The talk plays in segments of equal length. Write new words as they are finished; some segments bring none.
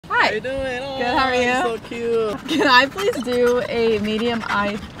Hi. How you doing? Oh, good, how are you? So cute. Can I please do a medium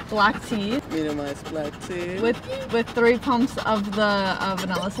ice black tea Medium ice black tea. with 3 pumps of the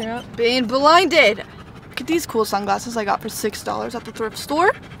vanilla syrup? Being blinded. Look at these cool sunglasses I got for $6 at the thrift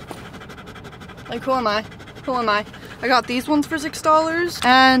store. Like, who am I? Who am I? I got these ones for $6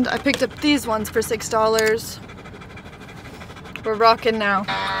 and I picked up these ones for $6. We're rocking now.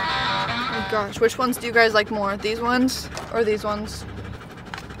 Oh gosh, which ones do you guys like more? These ones or these ones?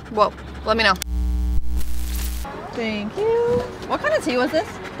 Whoa, let me know. Thank you. What kind of tea was this?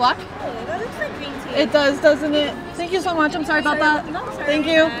 Black? Oh, that looks like green tea. It does, doesn't it? Thank you so much. I'm sorry about that. No, sorry. Thank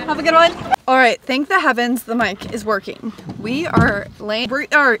you. Have a good one. All right, thank the heavens the mic is working. We are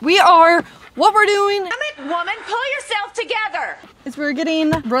what we're doing Woman, pull yourself together. is we're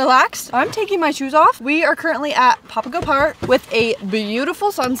getting relaxed. I'm taking my shoes off. We are currently at Papago Park with a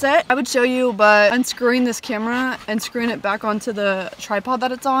beautiful sunset. I would show you, but unscrewing this camera and screwing it back onto the tripod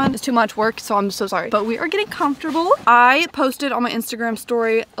that it's on is too much work, so I'm so sorry. But we are getting comfortable. I posted on my Instagram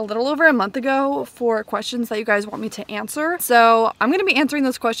story a little over a month ago for questions that you guys want me to answer. So I'm gonna be answering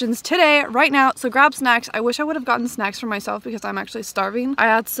those questions today, right now. So grab snacks. I wish I would have gotten snacks for myself because I'm actually starving. I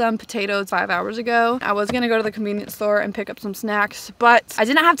had some potatoes 5 hours ago. I was gonna go to the convenience store and pick up some snacks, but I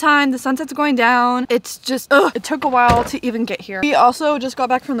didn't have time. The sunset's going down. It's just, it took a while to even get here. We also just got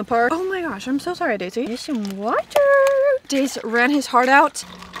back from the park. Oh my gosh, I'm so sorry, Daisy. Need some water. Dace ran his heart out.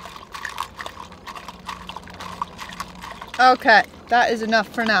 Okay, that is enough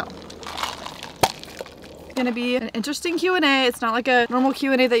for now. It's gonna be an interesting Q&A. It's not like a normal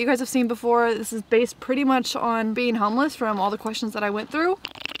Q&A that you guys have seen before. This is based pretty much on being homeless from all the questions that I went through.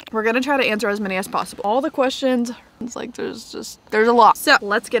 We're gonna try to answer as many as possible. All the questions, it's like there's a lot. So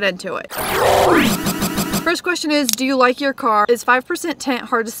let's get into it. First question is, do you like your car? Is 5% tint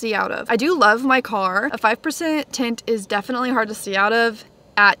hard to see out of? I do love my car. A 5% tint is definitely hard to see out of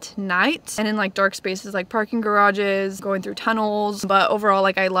at night and in like dark spaces like parking garages, going through tunnels, but overall,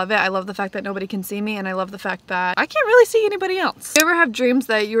 like, I love it. I love the fact that nobody can see me, and I love the fact that I can't really see anybody else. Do you ever have dreams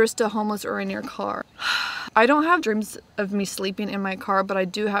that you are still homeless or in your car? I don't have dreams of me sleeping in my car, but I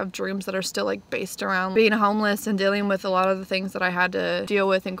do have dreams that are still like based around being homeless and dealing with a lot of the things that I had to deal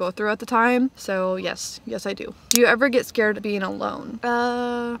with and go through at the time. So yes I do. Do you ever get scared of being alone?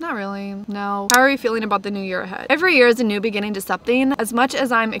 Not really, no. How are you feeling about the new year ahead? Every year is a new beginning to something. As much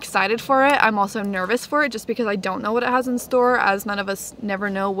as I'm excited for it, I'm also nervous for it just because I don't know what it has in store, as none of us never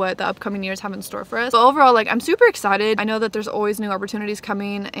know what the upcoming years have in store for us. But overall, like, I'm super excited. I know that there's always new opportunities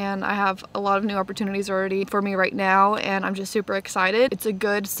coming, and I have a lot of new opportunities already for me right now, and I'm just super excited. It's a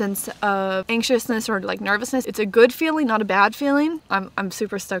good sense of anxiousness or like nervousness. It's a good feeling, not a bad feeling. I'm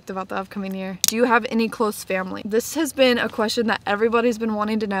super stoked about the upcoming year. Do you have any close family? This has been a question that everybody's been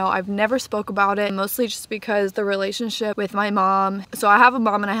wanting to know. I've never spoke about it, mostly just because the relationship with my mom. So I have a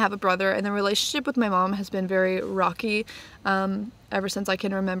mom and I have a brother, and the relationship with my mom has been very rocky ever since I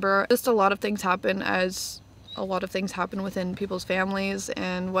can remember. Just a lot of things happen within people's families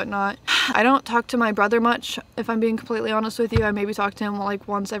and whatnot. I don't talk to my brother much, if I'm being completely honest with you. I maybe talk to him like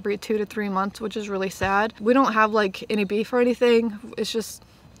once every 2 to 3 months, which is really sad. We don't have like any beef or anything. It's just,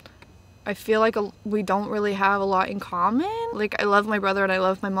 I feel like we don't really have a lot in common. Like, I love my brother and I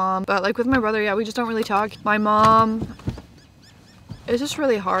love my mom, but like with my brother, yeah, we just don't really talk. My mom, it's just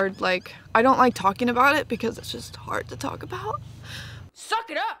really hard. Like, I don't like talking about it because it's just hard to talk about. Suck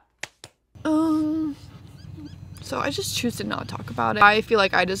it up. So I just choose to not talk about it. I feel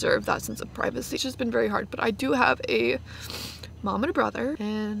like I deserve that sense of privacy. It's just been very hard, but I do have a mom and a brother,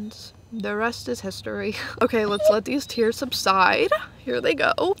 and the rest is history. Okay, let's let these tears subside. Here they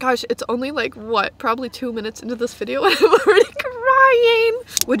go. Gosh, it's only like, what, probably 2 minutes into this video and I'm already crying.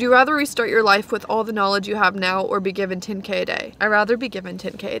 Would you rather restart your life with all the knowledge you have now or be given 10K a day? I'd rather be given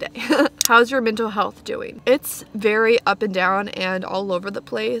 10K a day. How's your mental health doing? It's very up and down and all over the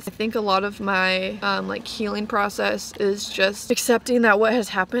place. I think a lot of my like healing process is just accepting that what has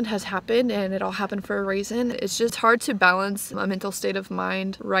happened and it all happened for a reason. It's just hard to balance a mental state of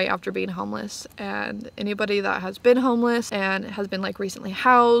mind right after being homeless, and anybody that has been homeless and has been like recently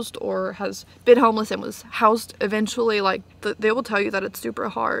housed or has been homeless and was housed eventually, like they will tell you that it's super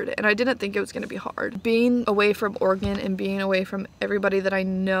hard, and I didn't think it was going to be hard. Being away from Oregon and being away from everybody that I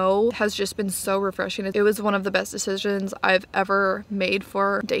know has just been so refreshing. It was one of the best decisions I've ever made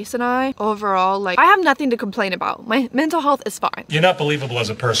for Dace and I. Overall, like, I have nothing to complain about. My mental health is fine. You're not believable as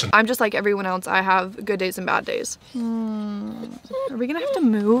a person. I'm just like everyone else. I have good days and bad days. Are we gonna have to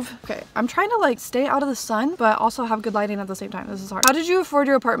move? Okay, I'm trying to like stay out of the sun but also have good lighting at the same time. This is hard. How did you afford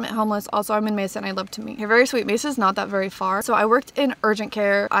your apartment homeless? Also, I'm in Mesa and I love to meet. You're very sweet. Mesa's not that very far. So I worked worked in urgent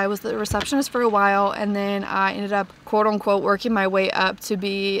care. I was the receptionist for a while, and then I ended up quote unquote working my way up to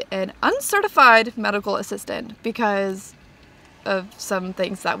be an uncertified medical assistant because of some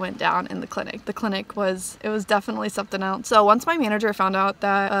things that went down in the clinic. The clinic was definitely something else. So once my manager found out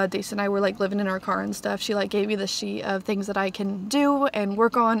that Dace and I were like living in our car and stuff, she like gave me the sheet of things that I can do and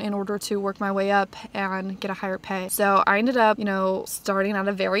work on in order to work my way up and get a higher pay. So I ended up, you know, starting at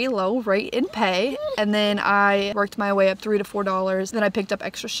a very low rate in pay, and then I worked my way up $3 to $4. Then I picked up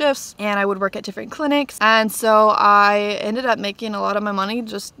extra shifts and I would work at different clinics, and so I ended up making a lot of my money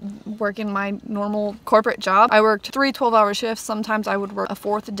just working my normal corporate job. I worked 3 12-hour shifts. Sometimes I would work a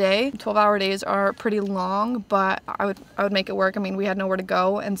 4th day. 12-hour days are pretty long, but I would make it work. I mean, we had nowhere to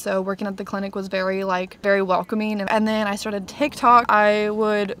go, and so working at the clinic was very welcoming. And then I started TikTok. I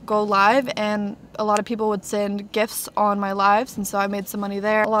would go live, and a lot of people would send gifts on my lives, and so I made some money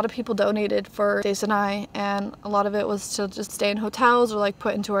there. A lot of people donated for Dace and I, and a lot of it was to just stay in hotels or like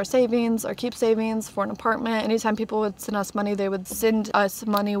put into our savings or keep savings for an apartment. Anytime people would send us money, they would send us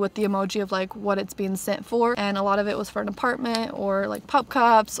money with the emoji of like what it's being sent for, and a lot of it was for an apartment or like pup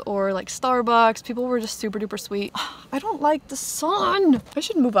cups or like Starbucks. People were just super duper sweet. I don't like the sun. I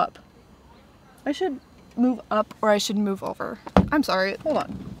should move up. I should move up, or I should move over. I'm sorry, hold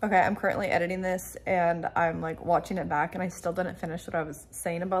on. Okay, I'm currently editing this and I'm like watching it back, and I still didn't finish what I was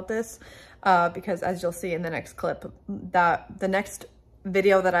saying about this because as you'll see in the next clip, that the next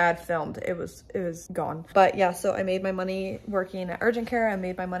video that I had filmed, it was gone. But yeah, so I made my money working at urgent care. I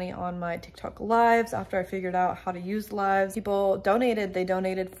made my money on my TikTok lives after I figured out how to use lives. People donated. They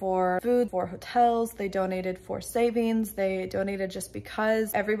donated for food, for hotels, they donated for savings, they donated just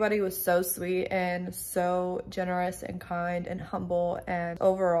because. Everybody was so sweet and so generous and kind and humble and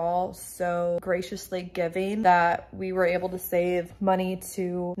overall so graciously giving that we were able to save money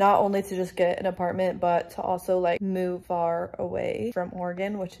to not only to just get an apartment, but to also like move far away from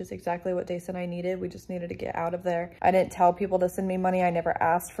Oregon, which is exactly what Dace and I needed. We just needed to get out of there. I didn't tell people to send me money. I never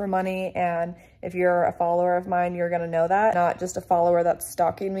asked for money, and if you're a follower of mine, you're gonna know that. Not just a follower that's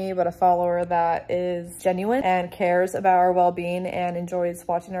stalking me, but a follower that is genuine and cares about our well-being and enjoys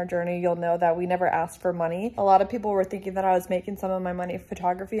watching our journey. You'll know that we never asked for money. A lot of people were thinking that I was making some of my money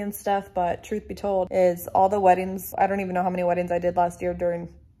photography and stuff, but truth be told is all the weddings, I don't even know how many weddings I did last year during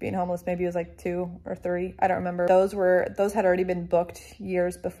being homeless. Maybe it was like 2 or 3, I don't remember. Those had already been booked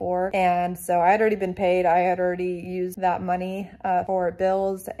years before, and so I had already been paid. I had already used that money for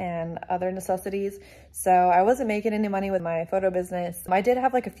bills and other necessities, so I wasn't making any money with my photo business. I did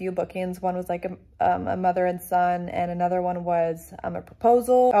have like a few bookings. One was like a mother and son, and another one was a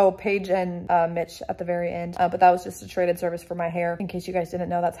proposal. Oh, Paige and Mitch at the very end, but that was just a traded service for my hair. In case you guys didn't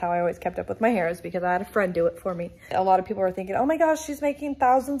know, that's how I always kept up with my hair, is because I had a friend do it for me. A lot of people were thinking, oh my gosh, she's making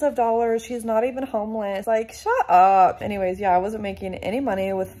thousands of dollars, she's not even homeless. Like, shut up. Anyways, yeah, I wasn't making any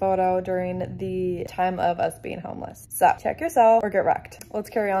money with photo during the time of us being homeless. So check yourself or get wrecked. Let's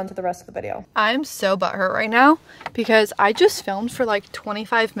carry on to the rest of the video. I'm so butthurt right now because I just filmed for like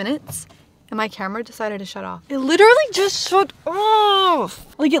 25 minutes and my camera decided to shut off. It literally just shut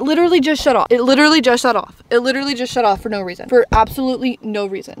off. Like, it literally just shut off. It literally just shut off. It literally just shut off for no reason. For absolutely no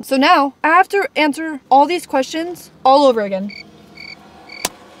reason. So now I have to answer all these questions all over again.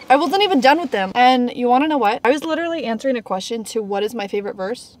 I wasn't even done with them. And you wanna know what? I was literally answering a question to what is my favorite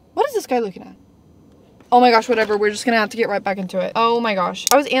verse. What is this guy looking at? Oh my gosh, whatever. We're just gonna have to get right back into it. Oh my gosh.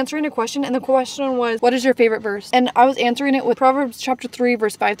 I was answering a question and the question was, what is your favorite verse? And I was answering it with Proverbs chapter 3,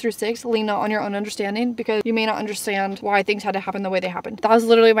 verse 5 through 6. Lean not on your own understanding, because you may not understand why things had to happen the way they happened. That was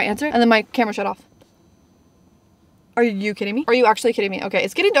literally my answer. And then my camera shut off. Are you kidding me? Are you actually kidding me? Okay,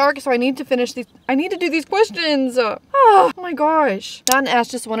 it's getting dark, so I need to finish these. I need to do these questions. Oh my gosh. Matt and Ash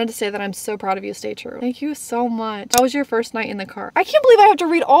just wanted to say that I'm so proud of you. Stay true. Thank you so much. How was your first night in the car? I can't believe I have to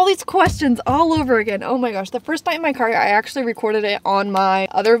read all these questions all over again. Oh my gosh. The first night in my car, I actually recorded it on my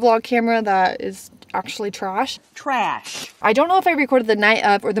other vlog camera that is actually trash. I don't know if I recorded the night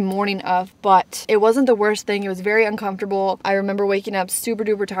of or the morning of, but it wasn't the worst thing. It was very uncomfortable. I remember waking up super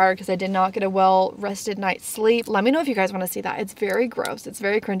duper tired because I did not get a well rested night's sleep. Let me know if you guys want to see that. It's very gross. It's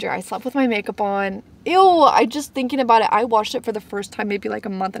very cringy. I slept with my makeup on. Ew, I just thinking about it. I watched it for the first time maybe like a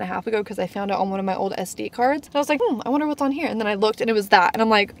month and a half ago because I found it on one of my old SD cards. And I was like, I wonder what's on here. And then I looked and it was that. And I'm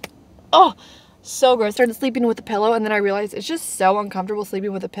like, oh, so gross. Started sleeping with a pillow, and then I realized it's just so uncomfortable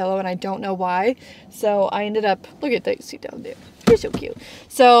sleeping with a pillow and I don't know why. So I ended up, look at that, sit down there. You're so cute.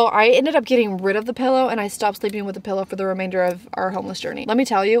 So I ended up getting rid of the pillow and I stopped sleeping with the pillow for the remainder of our homeless journey. Let me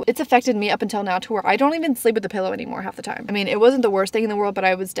tell you, it's affected me up until now to where I don't even sleep with the pillow anymore half the time. I mean, it wasn't the worst thing in the world, but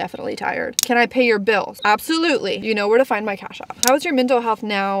I was definitely tired. Can I pay your bills? Absolutely. You know where to find my Cash App. How is your mental health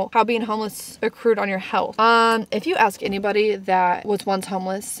now? How being homeless accrued on your health? If you ask anybody that was once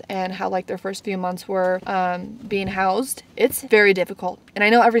homeless and how like their first few months were being housed, it's very difficult. And I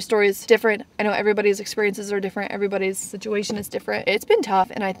know every story is different. I know everybody's experiences are different. Everybody's situation is different. It's been tough,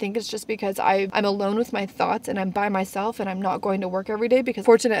 and I think it's just because I'm alone with my thoughts and I'm by myself and I'm not going to work every day because I'm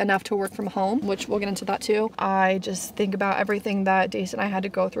fortunate enough to work from home, which we'll get into that too. I just think about everything that Dace and I had to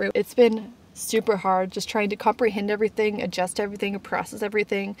go through. It's been super hard just trying to comprehend everything, adjust everything, process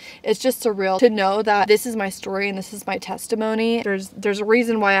everything. It's just surreal to know that this is my story and this is my testimony. There's a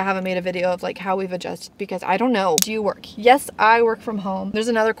reason why I haven't made a video of like how we've adjusted, because I don't know. Do you work? Yes, I work from home. There's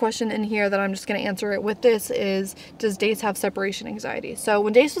another question in here that I'm just going to answer it with this is, does Dace have separation anxiety? So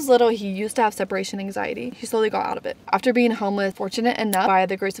when Dace was little, he used to have separation anxiety. He slowly got out of it. After being homeless, fortunate enough by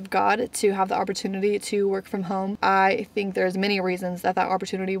the grace of God to have the opportunity to work from home, I think there's many reasons that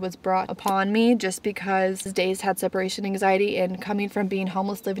opportunity was brought upon me, just because Dace had separation anxiety, and coming from being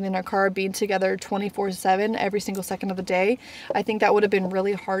homeless, living in our car, being together 24/7 every single second of the day, I think that would have been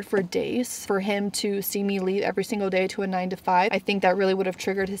really hard for Dace, for him to see me leave every single day to a 9 to 5. I think that really would have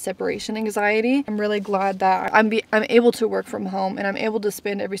triggered his separation anxiety. I'm really glad that I'm able to work from home and I'm able to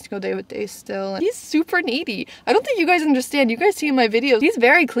spend every single day with Dace still. And he's super needy. I don't think you guys understand. You guys see in my videos, he's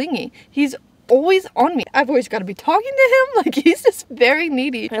very clingy. He's always on me. I've always got to be talking to him. Like, he's just very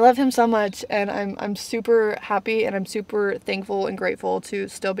needy. I love him so much, and I'm super happy and I'm super thankful and grateful to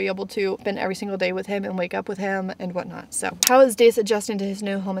still be able to spend every single day with him and wake up with him and whatnot. So how is Dace adjusting to his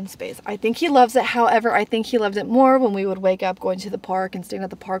new home and space? I think he loves it. However, I think he loved it more when we would wake up going to the park and staying at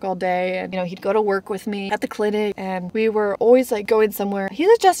the park all day, and you know, he'd go to work with me at the clinic and we were always like going somewhere. He's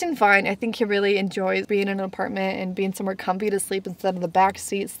adjusting fine. I think he really enjoys being in an apartment and being somewhere comfy to sleep instead of the back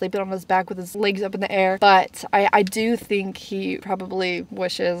seat, sleeping on his back with his legs up in the air. But I do think he probably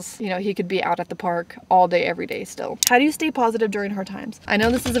wishes, you know, he could be out at the park all day every day still. How do you stay positive during hard times? I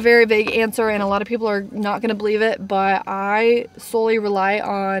know this is a very vague answer and a lot of people are not going to believe it, but I solely rely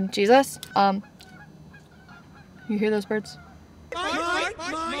on Jesus. You hear those birds?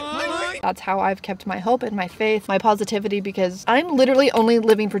 That's how I've kept my hope and my faith, my positivity, because I'm literally only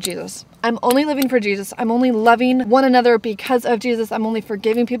living for Jesus. I'm only living for Jesus. I'm only loving one another because of Jesus. I'm only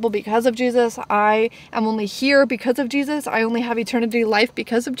forgiving people because of Jesus. I am only here because of Jesus. I only have eternity life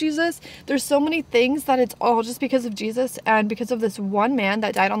because of Jesus. There's so many things that it's all just because of Jesus and because of this one man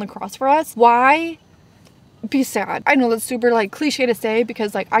that died on the cross for us. Why be sad? I know that's super like cliche to say,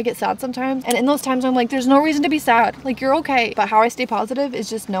 because like I get sad sometimes, and in those times I'm like, there's no reason to be sad. Like, you're okay. But how I stay positive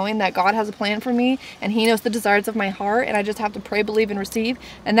is just knowing that God has a plan for me and he knows the desires of my heart, and I just have to pray, believe, and receive.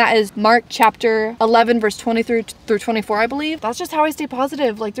 And that is Mark chapter 11 verse 20 through 24, I believe. That's just how I stay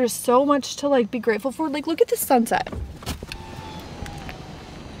positive. Like, there's so much to like be grateful for. Like, look at this sunset.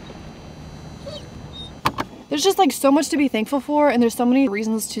 There's just like so much to be thankful for, and there's so many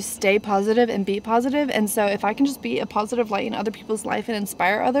reasons to stay positive and be positive. And so if I can just be a positive light in other people's life and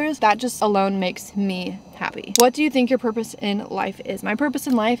inspire others, that just alone makes me happy. What do you think your purpose in life is? My purpose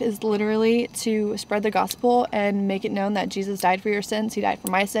in life is literally to spread the gospel and make it known that Jesus died for your sins. He died for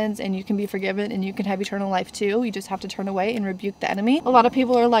my sins, and you can be forgiven and you can have eternal life too. You just have to turn away and rebuke the enemy. A lot of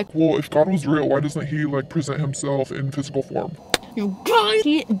people are like, well, if God was real, why doesn't he like present himself in physical form? you guys,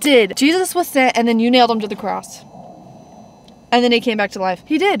 he did. Jesus was sent, and then you nailed him to the cross. And then he came back to life.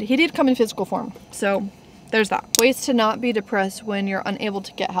 He did come in physical form. So there's that. Ways to not be depressed when you're unable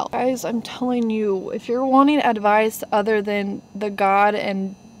to get help. Guys, I'm telling you, if you're wanting advice other than the God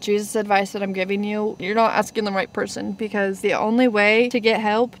and Jesus advice that I'm giving you, you're not asking the right person, because the only way to get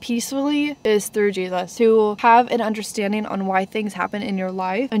help peacefully is through Jesus. To have an understanding on why things happen in your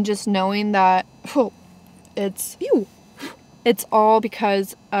life, and just knowing that it's all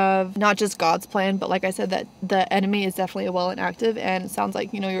because of not just God's plan, but like I said, that the enemy is definitely well and active, and it sounds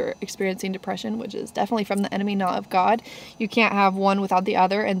like, you know, you're experiencing depression, which is definitely from the enemy, not of God. You can't have one without the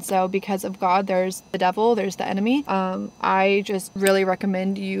other, and so because of God, there's the devil, there's the enemy. I just really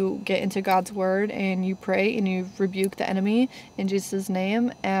recommend you get into God's word and you pray and you rebuke the enemy in Jesus'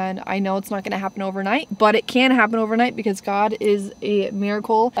 name. And I know it's not going to happen overnight, but it can happen overnight, because God is a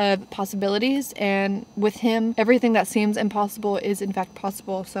miracle of possibilities, and with him, everything that seems impossible impossible is in fact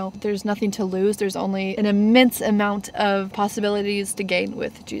possible. So there's nothing to lose. There's only an immense amount of possibilities to gain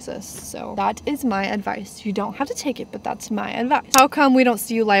with Jesus. So that is my advice. You don't have to take it, but that's my advice. How come we don't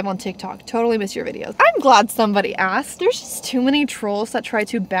see you live on TikTok? Totally miss your videos. I'm glad somebody asked. There's just too many trolls that try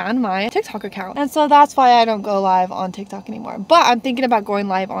to ban my TikTok account. And so that's why I don't go live on TikTok anymore. But I'm thinking about going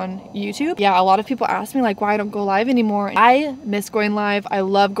live on YouTube. Yeah, a lot of people ask me like why I don't go live anymore. I miss going live. I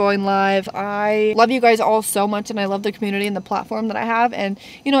love going live. I love you guys all so much, and I love the community and the platform that I have. And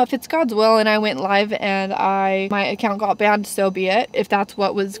you know, if it's God's will and I went live and my account got banned, so be it. If that's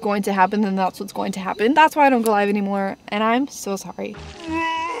what was going to happen, then that's what's going to happen. That's why I don't go live anymore, and I'm so sorry.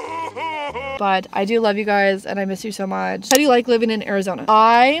 But I do love you guys and I miss you so much. How do you like living in Arizona?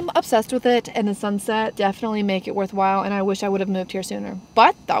 I'm obsessed with it, and the sunset definitely make it worthwhile, and I wish I would have moved here sooner,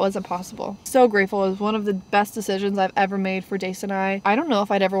 but that wasn't possible. So grateful. It was one of the best decisions I've ever made for Jace and I. I don't know if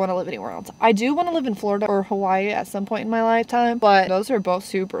I'd ever want to live anywhere else. I do want to live in Florida or Hawaii at some point in my lifetime, but those are both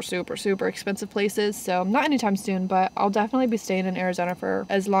super expensive places, so not anytime soon, but I'll definitely be staying in Arizona for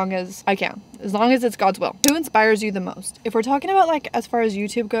as long as I can, as long as it's God's will. Who inspires you the most? If we're talking about like as far as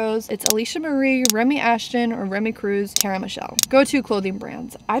YouTube goes, it's Alicia Marie, Remy Ashton, or Remy Cruz, Tara Michelle. Go-to clothing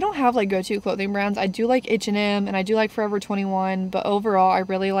brands. I don't have like go-to clothing brands. I do like H&M and I do like Forever 21, but overall I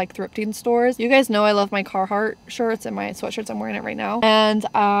really like thrifting stores. You guys know I love my Carhartt shirts and my sweatshirts. I'm wearing it right now, and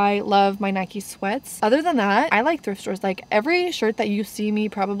I love my Nike sweats. Other than that, I like thrift stores. Like every shirt that you see me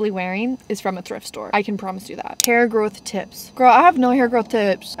probably wearing is from a thrift store. I can promise you that. Hair growth tips. Girl, I have no hair growth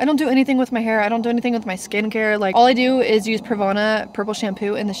tips. I don't do anything with my hair. I don't do anything with my skincare. Like all I do is use Pravana purple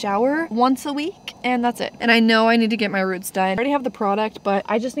shampoo in the shower once a week, and that's it. And I know I need to get my roots done. I already have the product, but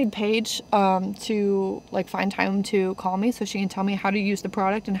I just need Paige to like find time to call me so she can tell me how to use the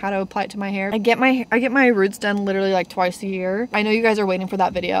product and how to apply it to my hair. I get my roots done literally like twice a year. I know you guys are waiting for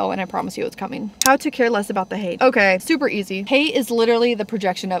that video, and I promise you it's coming. How to care less about the hate. Okay, super easy. Hate is literally the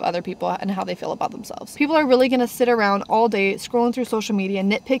projection of other people and how they feel about themselves. People are really gonna sit around all day scrolling through social media,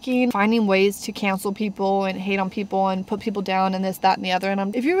 nitpicking, finding ways to cancel people and hate on people and put people down and this, that, and the other.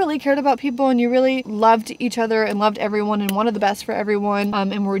 And if you really cared about people and you really loved each other and loved everyone and wanted the best for everyone,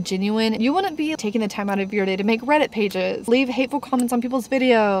 and were genuine, you wouldn't be taking the time out of your day to make Reddit pages, leave hateful comments on people's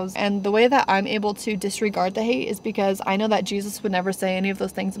videos. And the way that I'm able to disregard the hate is because I know that Jesus would never say any of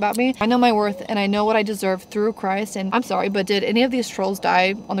those things about me. I know my worth and I know what I deserve through Christ. And I'm sorry, but did any of these trolls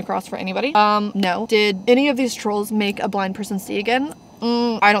die on the cross for anybody? No. Did any of these trolls make a blind person see again?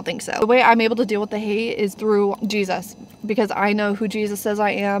 I don't think so. The way I'm able to deal with the hate is through Jesus, because I know who Jesus says I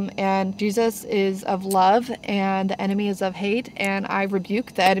am, and Jesus is of love and the enemy is of hate, and I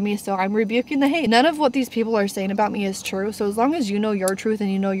rebuke the enemy, so I'm rebuking the hate. None of what these people are saying about me is true, so as long as you know your truth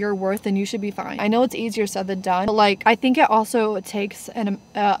and you know your worth, then you should be fine. I know it's easier said than done, but like I think it also takes an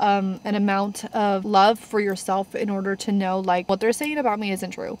amount of love for yourself in order to know like what they're saying about me isn't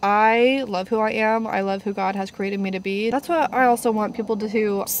true. I love who I am. I love who God has created me to be. That's what I also want people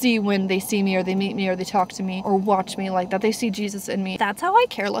to see when they see me or they meet me or they talk to me or watch me, like that they see Jesus in me. That's how I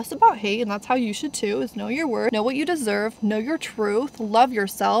care less about hate, and that's how you should too, is know your worth, know what you deserve, know your truth, love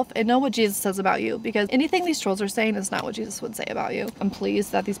yourself, and know what Jesus says about you, because anything these trolls are saying is not what Jesus would say about you. I'm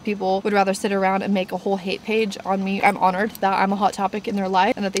pleased that these people would rather sit around and make a whole hate page on me. I'm honored that I'm a hot topic in their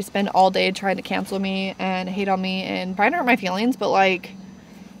life and that they spend all day trying to cancel me and hate on me and trying to hurt my feelings, but like,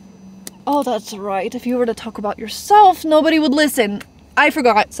 oh, that's right. If you were to talk about yourself, nobody would listen. I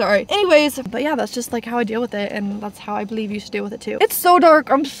forgot, sorry. Anyways, but yeah, that's just like how I deal with it, and that's how I believe you should deal with it too. It's so dark,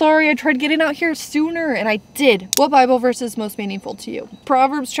 I'm sorry. I tried getting out here sooner, and I did. What Bible verse is most meaningful to you?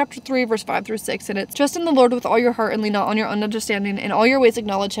 Proverbs chapter 3, verse 5 through 6, and it's, trust in the Lord with all your heart and lean not on your own understanding. In all your ways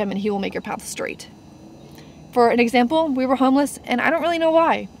acknowledge him, and he will make your path straight. For an example, we were homeless and I don't really know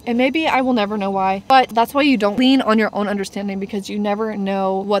why. And maybe I will never know why. But that's why you don't lean on your own understanding, because you never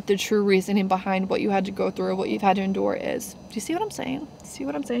know what the true reasoning behind what you had to go through, what you've had to endure is. Do you see what I'm saying? See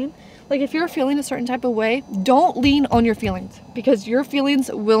what I'm saying? Like if you're feeling a certain type of way, don't lean on your feelings, because your feelings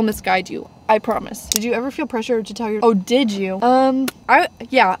will misguide you. I promise. Did you ever feel pressure to tell your... Oh, did you?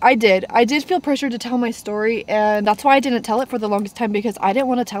 Yeah, I did. I did feel pressure to tell my story, and that's why I didn't tell it for the longest time, because I didn't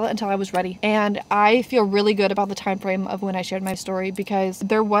want to tell it until I was ready. And I feel really good about the time frame of when I shared my story, because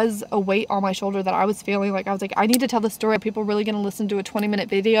there was a weight on my shoulder that I was feeling like, I was like, I need to tell the story. Are people really going to listen to a 20-minute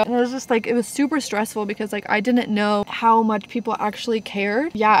video? And it was super stressful, because like I didn't know how much people actually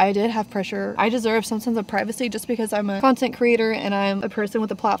cared. Yeah, I did have have pressure. I deserve some sense of privacy just because I'm a content creator and I'm a person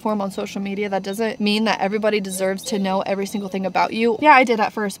with a platform on social media. That doesn't mean that everybody deserves to know every single thing about you. Yeah, I did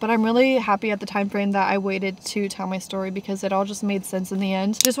at first, but I'm really happy at the time frame that I waited to tell my story because it all just made sense in the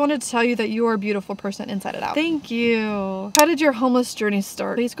end. Just wanted to tell you that you are a beautiful person inside and out. Thank you. How did your homeless journey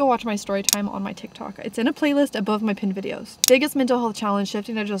start? Please go watch my story time on my TikTok. It's in a playlist above my pinned videos. Biggest mental health challenge,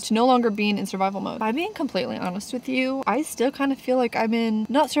 shifting to just no longer being in survival mode. By being completely honest with you, I still kind of feel like I'm in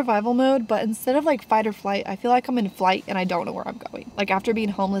not survival mode, but instead of like fight or flight, I feel like I'm in flight and I don't know where I'm going. Like after being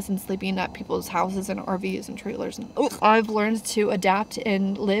homeless and sleeping at people's houses and RVs and trailers, and I've learned to adapt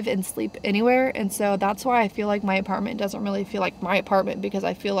and live and sleep anywhere. And so that's why I feel like my apartment doesn't really feel like my apartment, because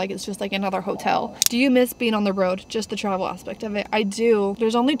I feel like it's just like another hotel. Do you miss being on the road? Just the travel aspect of it? I do.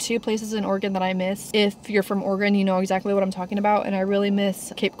 There's only 2 places in Oregon that I miss. If you're from Oregon, you know exactly what I'm talking about. And I really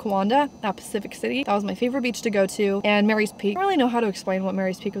miss Cape Kiwanda at Pacific City. That was my favorite beach to go to. And Mary's Peak. I don't really know how to explain what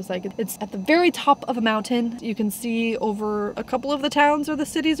Mary's Peak was like. It's at the very top of a mountain. You can see over a couple of the towns or the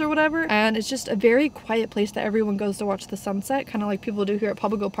cities or whatever. And it's just a very quiet place that everyone goes to watch the sunset, kind of like people do here at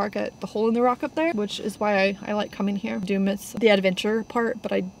Papago Park at the Hole in the Rock up there, which is why I like coming here. I do miss the adventure part,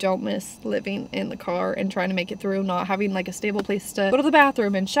 but I don't miss living in the car and trying to make it through, not having like a stable place to go to the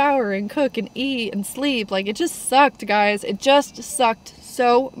bathroom and shower and cook and eat and sleep. Like it just sucked, guys. It just sucked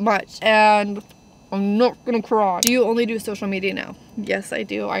so much. And I'm not gonna cry. Do you only do social media now? Yes, I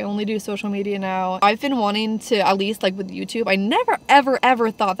do. I only do social media now. I've been wanting to, at least like with YouTube, I never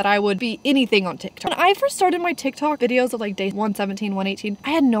ever thought that I would be anything on TikTok. When I first started my TikTok videos of like day 117, 118, I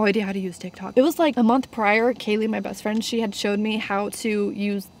had no idea how to use TikTok. It was like a month prior, Kaylee, my best friend, she had showed me how to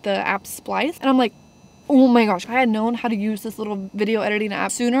use the app Splice, and I'm like, oh my gosh, if I had known how to use this little video editing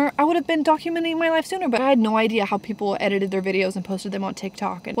app sooner, I would have been documenting my life sooner. But I had no idea how people edited their videos and posted them on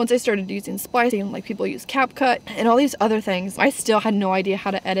TikTok. And once I started using splicing, like people use CapCut and all these other things, I still had no idea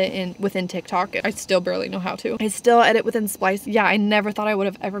how to edit within TikTok. I still barely know how to. I still edit within Splice. Yeah, I never thought I would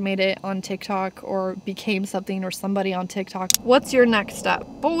have ever made it on TikTok or became something or somebody on TikTok. What's your next step?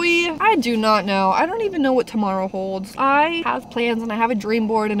 Boy, I do not know. I don't even know what tomorrow holds. I have plans and I have a dream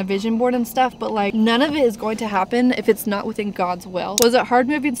board and a vision board and stuff, but like none of it is going to happen if it's not within God's will. Was it hard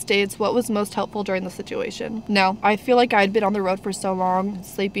moving states? What was most helpful during the situation? No, I feel like I'd been on the road for so long,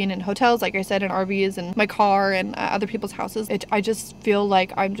 sleeping in hotels, like I said, in RVs and my car and other people's houses. I just feel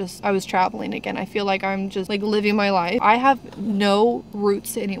like I was traveling again. I feel like I'm just like living my life. I have no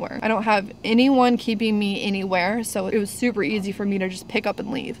roots anywhere. I don't have anyone keeping me anywhere, so it was super easy for me to just pick up and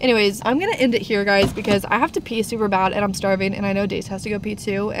leave. Anyways, I'm gonna end it here, guys, because I have to pee super bad and I'm starving, and I know Dace has to go pee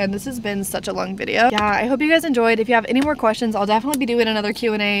too, and this has been such a long video. Yeah, I hope you guys enjoyed. If you have any more questions, I'll definitely be doing another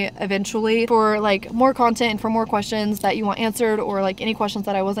Q&A eventually for like more content and for more questions that you want answered, or like any questions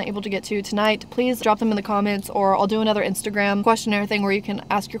that I wasn't able to get to tonight. Please drop them in the comments, or I'll do another Instagram questionnaire thing where you can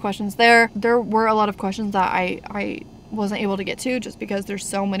ask your questions there. There were a lot of questions that I wasn't able to get to just because there's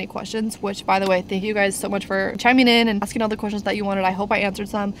so many questions, which by the way, thank you guys so much for chiming in and asking all the questions that you wanted. I hope I answered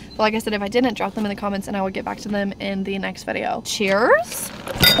some, but like I said, if I didn't, drop them in the comments and I will get back to them in the next video. Cheers.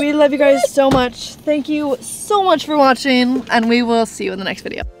 We love you guys so much. Thank you so much for watching, and we will see you in the next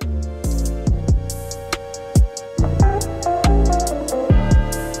video.